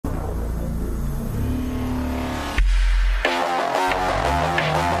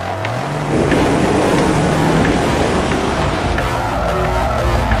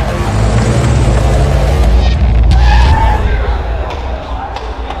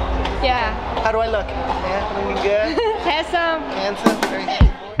Yeah. How do I look? Yeah, looking good. Handsome. Handsome. Very handsome.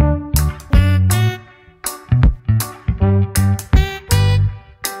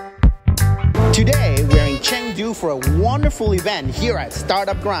 Today, we're in Chengdu for a wonderful event here at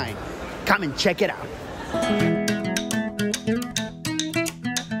StartupGrind. Come and check it out.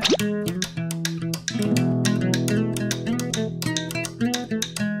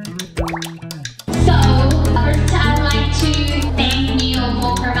 So, first I'd like to thank Neil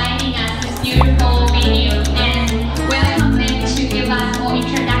for providing us this beautiful venue and welcome them to give us more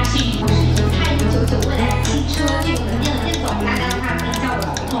introduction. 1999未来汽车这个门店的店总，大家都看很像我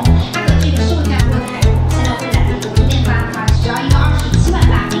头痛，它的这个售价不会太高，现在未来的逐渐发的话，只要一个27万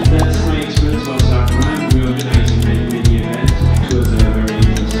大币。That's my experience for StartupGrind. We organized a mini event. It was a very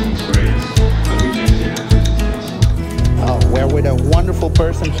interesting experience. But we just have to taste. Oh, we're with a wonderful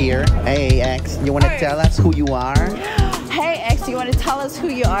person here. Hey, X, you want to tell us who you are? Hey X, you want to tell us who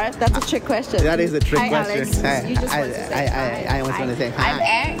you are? That's a trick question. That is a trick Hi, question. Alex. Hey, You just want to say hi. I was going to say hi. I'm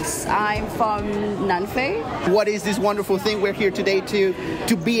X. I'm from Nanfei. What is this wonderful thing we're here today to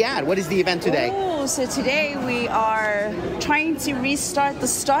be at? What is the event today? Oh, so today we are trying to restart the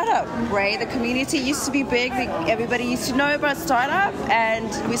startup, right? The community used to be big. Everybody used to know about startup, and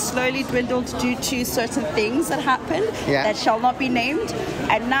we slowly dwindled due to certain things that happened that shall not be named.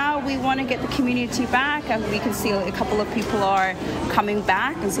 And now we want to get the community back, and we can see a couple of people are coming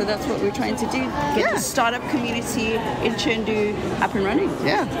back, and so that's what we're trying to do. Get the startup community in Chengdu up and running.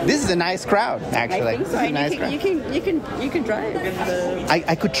 Yeah, this is a nice crowd, actually. I think so. And Nice you can drive.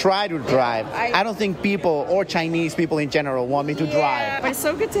 I could try to drive. I don't think people or Chinese people in general want me to drive. But it's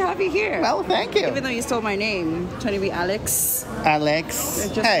so good to have you here. Well, thank you. Even though you stole my name, trying to be Alex. Alex.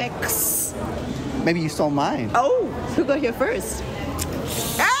 Just Hey, X. maybe you stole mine. Oh, who got here first?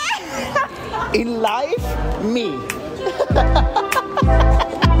 In life, me.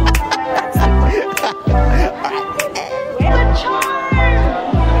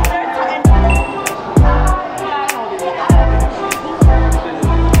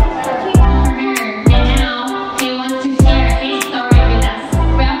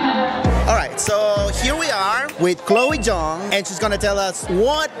 With Chloe Zhong, and she's gonna tell us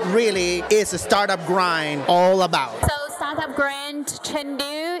what really is a startup grind all about. So StartupGrind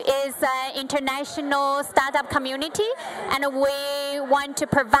Chengdu is an international startup community, and we want to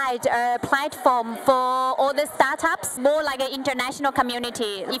provide a platform for all the startups, more like an international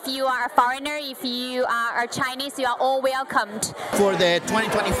community. If you are a foreigner, if you are a Chinese, you are all welcomed. For the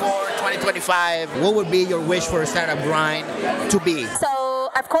 2024-2025, what would be your wish for a startup grind to be? So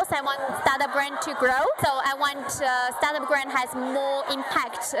of course I want StartupGrind to grow. So I want StartupGrind has more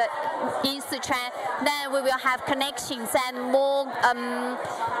impact in Sichuan. Then we will have connections and more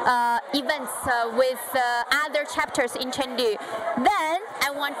events with other chapters in Chengdu. Then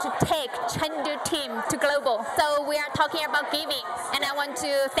I want to take Chengdu team to global. So we are talking about giving, and I want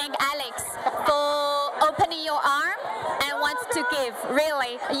to thank Alex for opening your arm and wants to give.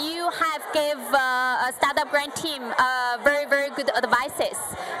 Really, you have give a StartupGrind team very, very good advices.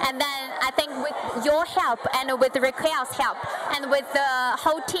 And then I think with your help and with Raquel's help and with the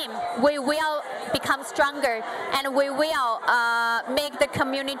whole team, we will become stronger, and we will make the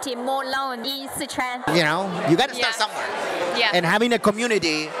community more known in Sichuan. You know, you gotta start somewhere. Yeah. And having a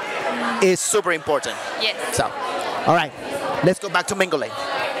community is super important. Yes. So, all right, let's go back to mingling.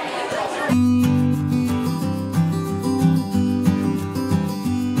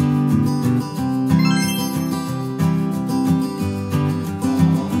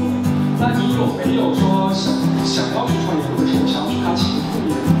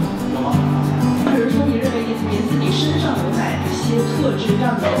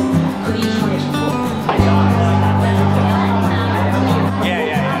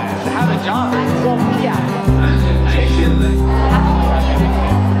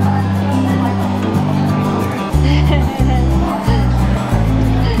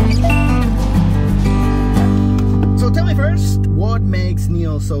 So tell me first, what makes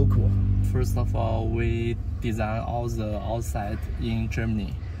Neil so cool? First of all, we design all the outside in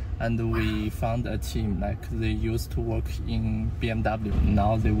Germany, and we found a team like they used to work in BMW.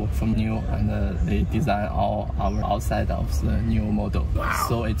 Now they work for Neo, and they design all our outside of the Neo model. Wow.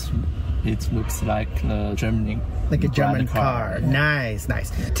 So it looks like the German, like a German car. Yeah. Nice,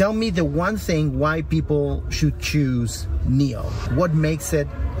 nice. Tell me the one thing why people should choose Neo. What makes it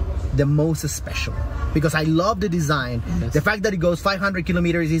the most special? Because I love the design. Yes. The fact that it goes 500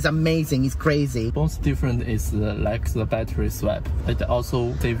 kilometers is amazing. It's crazy. Most different is like the battery swap. It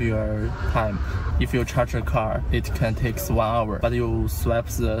also saves your time. If you charge a car, it can take 1 hour, but you swap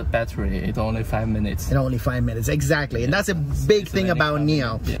the battery, it's only 5 minutes. In only 5 minutes, exactly. And that's a big thing about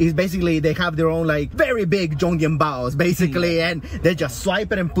Neo. Yeah. Is basically they have their own like very big Zhongyan basically, and they just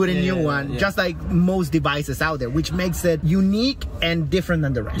swipe it and put a new one, just like most devices out there, which makes it unique and different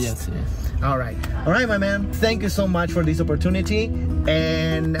than the rest. Yes, yes. All right, my man. Thank you so much for this opportunity,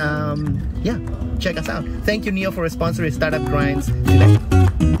 and yeah, check us out. Thank you, Neo, for sponsoring Startup Grinds today.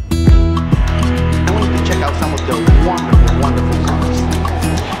 I want you to check out some of the wonderful